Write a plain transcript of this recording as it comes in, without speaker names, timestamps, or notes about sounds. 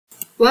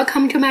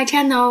Welcome to my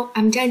channel.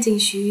 I'm Zhangjing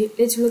Xu.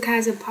 Let's look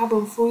at the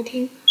problem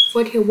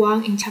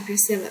 1441 in chapter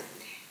 7.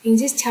 In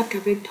this chapter,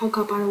 we talk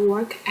about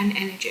work and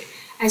energy.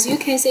 As you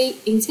can see,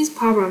 in these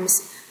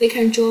problems, we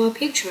can draw a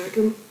picture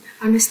to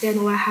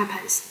understand what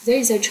happens. There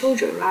is a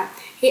children, right?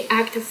 He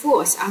acts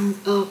force on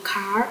a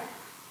car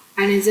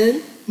and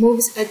then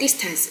moves a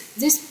distance.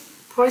 This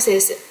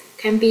process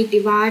can be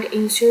divided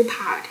in three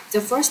parts.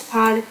 The first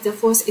part, the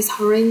force is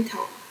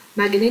horizontal.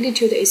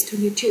 Magnitude is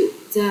 22.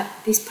 The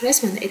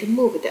displacement is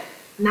moved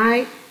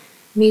 9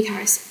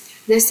 meters.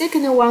 The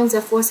second one,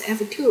 the force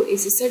F2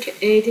 is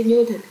 38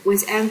 Newton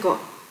with angle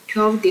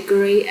 12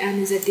 degrees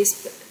and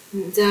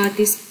the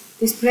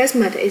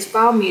displacement is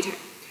 4 meters.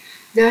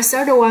 The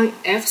third one,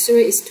 F3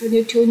 is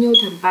 22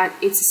 Newton, but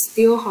it's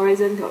still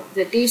horizontal.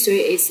 The D3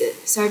 is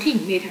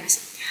 13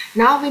 meters.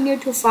 Now we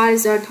need to find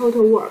the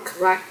total work,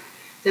 right?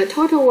 The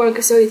total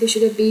work, so it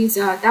should be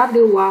the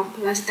W1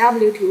 plus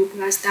W2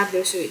 plus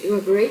W3. You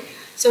agree?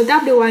 So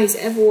W1 is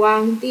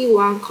F1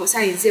 D1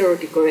 cosine 0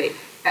 degree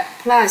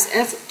plus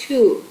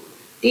F2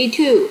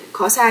 D2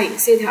 cosine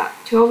theta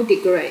 12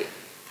 degree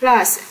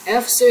plus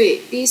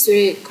F3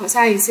 D3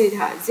 cosine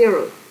theta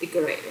 0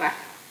 degree, right?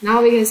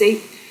 Now we can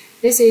see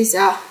this is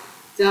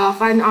the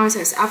final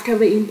answers. After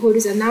we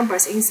input the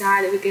numbers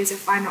inside, we get the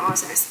final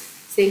answers.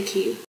 Thank you.